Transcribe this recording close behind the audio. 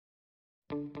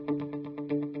Good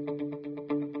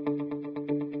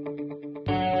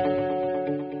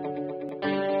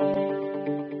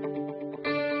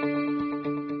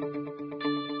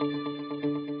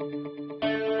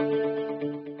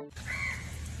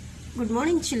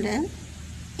morning, children.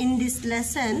 In this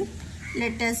lesson,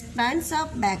 let us plants of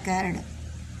backyard.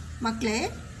 ಮಕ್ಕಳೇ,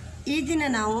 ಈ ದಿನ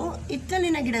ನಾವು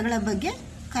ಹಿತ್ತಲಿನ ಗಿಡಗಳ ಬಗ್ಗೆ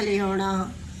ಕಲಿಯೋಣ.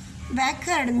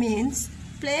 ಬ್ಯಾಕ್ಯಾರ್ಡ್ means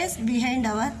place behind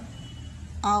our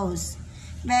house.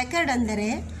 ಬ್ಯಾಕ್ಯಾರ್ಡ್ ಅಂದರೆ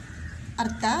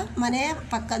ಅರ್ಥ ಮನೆಯ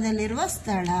ಪಕ್ಕದಲ್ಲಿರುವ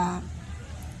ಸ್ಥಳ.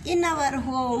 In our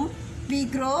home we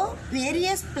grow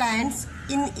various plants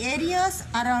in areas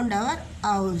around our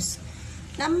house.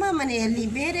 ನಮ್ಮ ಮನೆಯಲ್ಲಿ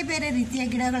ಬೇರೆ ಬೇರೆ ರೀತಿಯ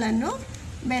ಗಿಡಗಳನ್ನು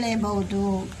ಬೆಳೆಯಬಹುದು.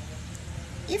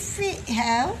 If we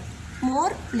have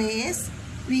more place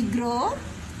we grow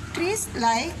trees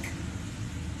like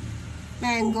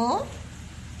mango,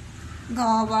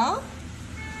 ಗಾವಾ,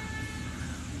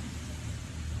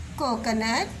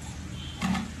 coconut,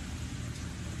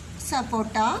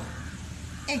 sapota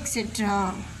etcetera.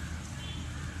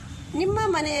 ನಿಮ್ಮ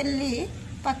ಮನೆಯಲ್ಲಿ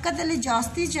ಪಕ್ಕದಲ್ಲಿ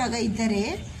ಜಾಸ್ತಿ ಜಾಗ ಇದ್ದರೆ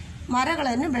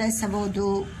ಮರಗಳನ್ನು ಬೆಳೆಸಬಹುದು.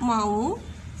 ಮಾವು,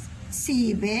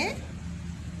 ಸೀಬೆ,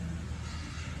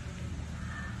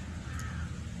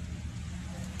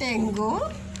 ತೆಂಗು,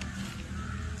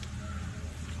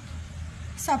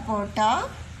 ಸಪೋಟ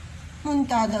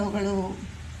ಮುಂತಾದವುಗಳು.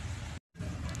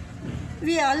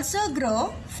 We also grow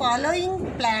following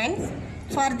plants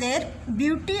for there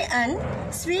beauty and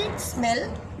sweet smell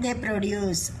they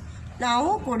produce. ನಾವು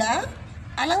ಕೂಡ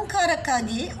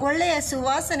ಅಲಂಕಾರಕ್ಕಾಗಿ ಒಳ್ಳೆಯ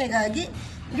ಸುವಾಸನೆಗಾಗಿ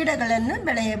ಗಿಡಗಳನ್ನು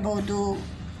ಬೆಳೆಯಬಹುದು.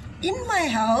 ಇನ್ my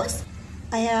house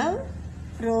I have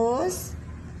rose,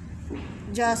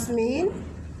 jasmine,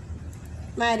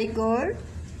 marigold.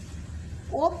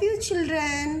 Hope you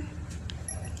children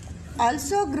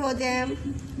also grow them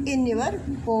in your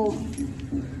home.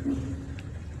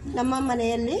 ನಮ್ಮ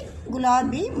ಮನೆಯಲ್ಲಿ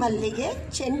ಗುಲಾಬಿ, ಮಲ್ಲಿಗೆ,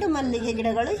 ಚೆಂಡು ಮಲ್ಲಿಗೆ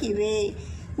ಗಿಡಗಳು ಇವೆ.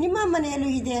 ನಿಮ್ಮ ಮನೆಯಲ್ಲೂ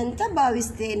ಇದೆ ಅಂತ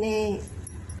ಭಾವಿಸ್ತೇನೆ.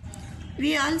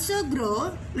 We also grow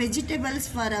vegetables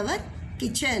for our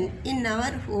kitchen in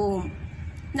our home.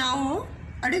 ನಾವು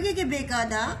ಅಡುಗೆಗೆ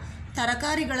ಬೇಕಾದ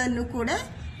ತರಕಾರಿಗಳನ್ನು ಕೂಡ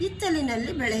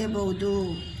ಹಿತ್ತಲಿನಲ್ಲಿ ಬೆಳೆಯಬಹುದು.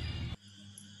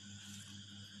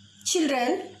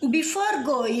 Children, before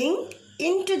going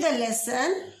into the lesson,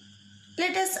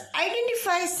 let us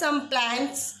identify some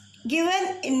plants given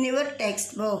in your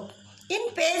textbook in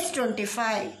page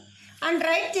 25 and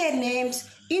write their names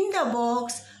in the box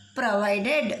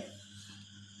provided.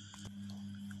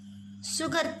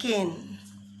 Sugarcane,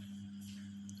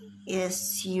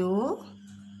 Sugarcane,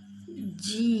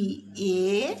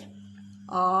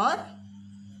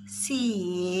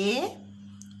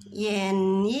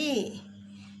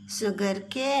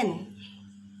 sugarcane.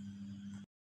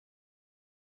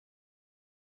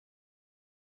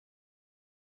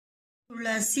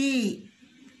 Tulasi,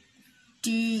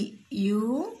 Tulasi,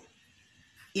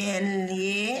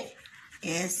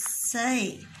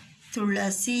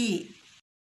 Tulasi.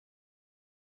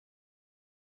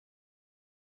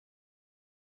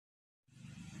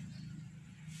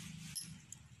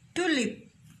 Tulip,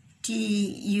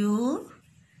 Tulip,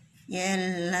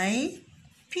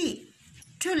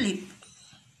 tulip.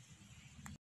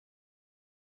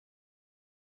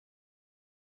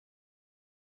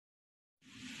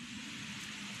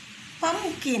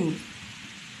 Pumpkin,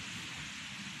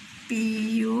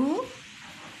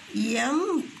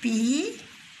 Pumpkin,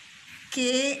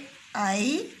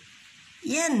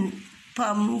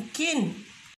 pumpkin.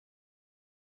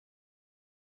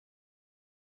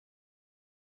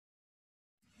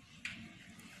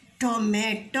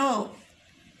 Tomato,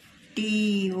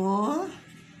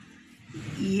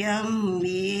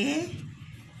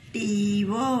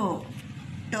 Tomato,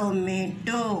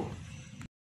 tomato.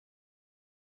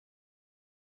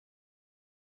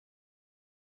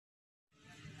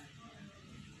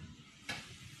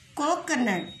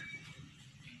 Coconut,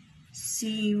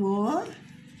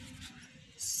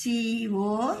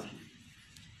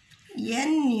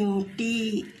 COCONUT,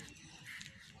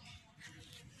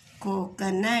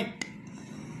 coconut.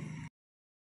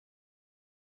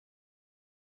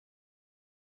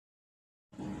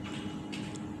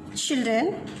 Children,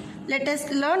 let us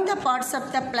learn the parts of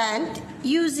the plant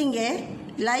using a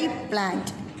live plant.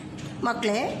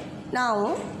 ಮಕ್ಕಳೇ, ನಾವು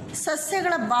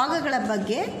ಸಸ್ಯಗಳ ಭಾಗಗಳ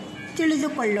ಬಗ್ಗೆ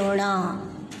ತಿಳಿದುಕೊಳ್ಳೋಣ.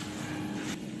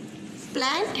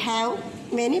 Plant have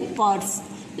many parts.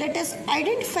 Let us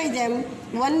identify them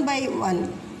one by one.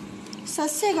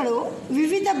 ಸಸ್ಯಗಳು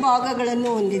ವಿವಿಧ ಭಾಗಗಳನ್ನು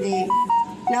ಹೊಂದಿದೆ.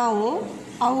 ನಾವು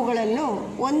ಅವುಗಳನ್ನು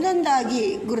ಒಂದೊಂದಾಗಿ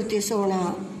ಗುರುತಿಸೋಣ.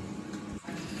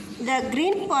 The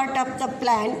green part of the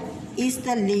plant is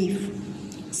the leaf.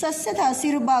 ಸಸ್ಯದ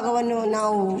ಹಸಿರು ಭಾಗವನ್ನು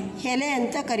ನಾವು ಎಲೆ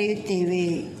ಅಂತ ಕರೆಯುತ್ತೇವೆ.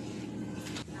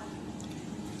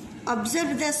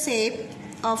 Observe the shape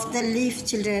of the leaf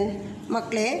children.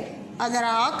 ಮಕ್ಕಳೇ, ಅದರ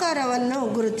ಆಕಾರವನ್ನು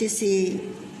ಗುರುತಿಸಿ.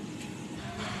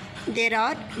 There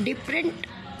are different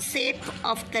shape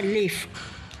of the leaf.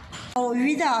 ನಾವು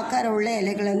ವಿವಿಧ ಆಕಾರವುಳ್ಳ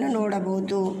ಎಲೆಗಳನ್ನು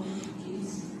ನೋಡಬಹುದು.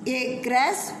 A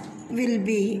gross will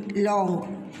be long.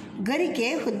 ಗರಿಕೆ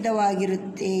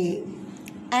ಉದ್ದವಾಗಿರುತ್ತೆ.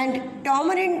 And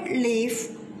ಟಾಮರಿಂಟ್ leaf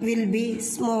will be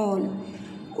small.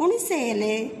 ಹುಣಸೆ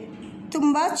ಎಲೆ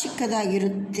ತುಂಬ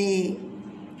ಚಿಕ್ಕದಾಗಿರುತ್ತೆ.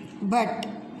 But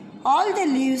all the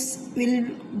leaves will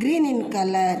green in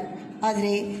colour.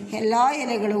 ಆದರೆ ಎಲ್ಲ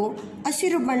ಎಲೆಗಳು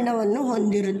ಹಸಿರು ಬಣ್ಣವನ್ನು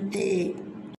ಹೊಂದಿರುತ್ತೆ.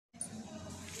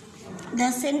 The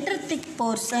centre thick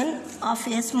portion of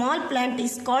A small plant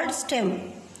is called stem.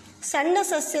 ಸಣ್ಣ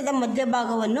ಸಸ್ಯದ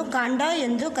ಮಧ್ಯಭಾಗವನ್ನು ಕಾಂಡ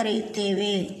ಎಂದು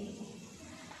ಕರೆಯುತ್ತೇವೆ.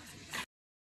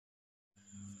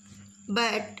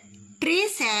 But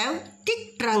trees have thick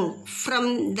trunk.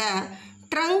 From the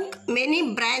trunk many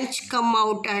branch come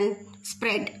out and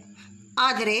spread.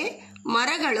 ಆದರೆ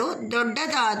ಮರಗಳು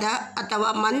ದೊಡ್ಡದಾದ ಅಥವಾ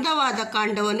ಮಂದವಾದ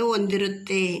ಕಾಂಡವನ್ನು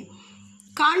ಹೊಂದಿರುತ್ತೆ.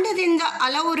 ಕಾಂಡದಿಂದ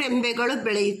ಹಲವು ರೆಂಬೆಗಳು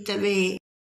ಬೆಳೆಯುತ್ತವೆ.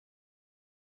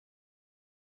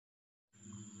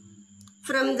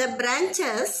 From the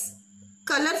branches,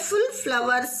 colorful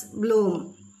flowers bloom.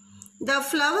 The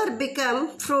flower become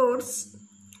fruits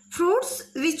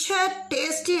which are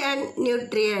tasty and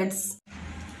nutritious.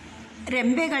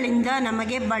 ರೆಂಬೆಗಳಿಂದ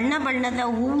ನಮಗೆ ಬಣ್ಣ ಬಣ್ಣದ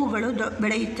ಹೂವುಗಳು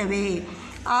ಬೆಳೆಯುತ್ತವೆ.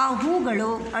 ಆ ಹೂಗಳು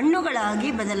ಹಣ್ಣುಗಳಾಗಿ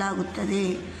ಬದಲಾಗುತ್ತದೆ.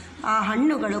 ಆ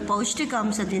ಹಣ್ಣುಗಳು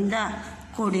ಪೌಷ್ಟಿಕಾಂಶದಿಂದ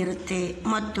ಕೂಡಿರುತ್ತೆ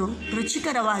ಮತ್ತು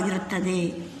ರುಚಿಕರವಾಗಿರುತ್ತದೆ.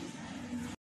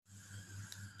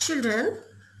 Children,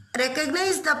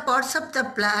 recognize the parts of the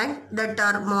plant that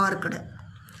are marked.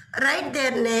 Write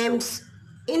their names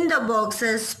in the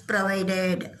boxes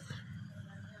provided.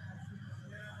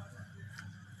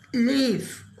 Leaf,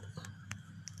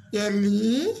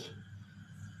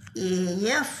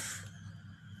 L-E-A-F,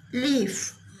 leaf.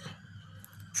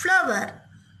 Flower,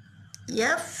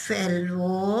 F-L-O-W-E-R,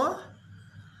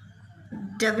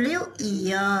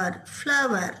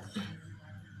 flower.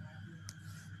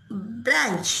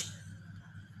 Branch,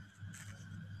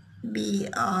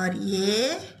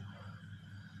 B-R-A-N-C-H,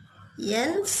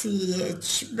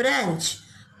 branch.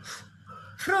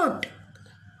 Fruit,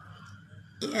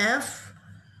 F-R-U-I-T,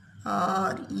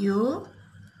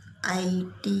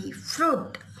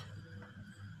 fruit.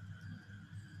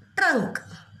 Trunk,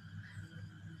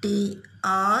 T-R-U-N-K,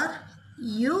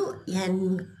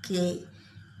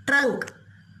 trunk.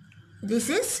 This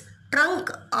is trunk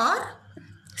or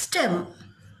stem.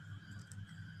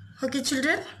 Okay,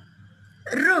 children.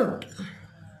 Root,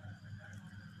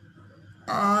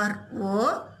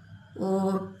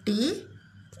 R-O-O-T,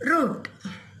 root.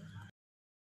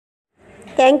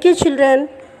 Thank you, children.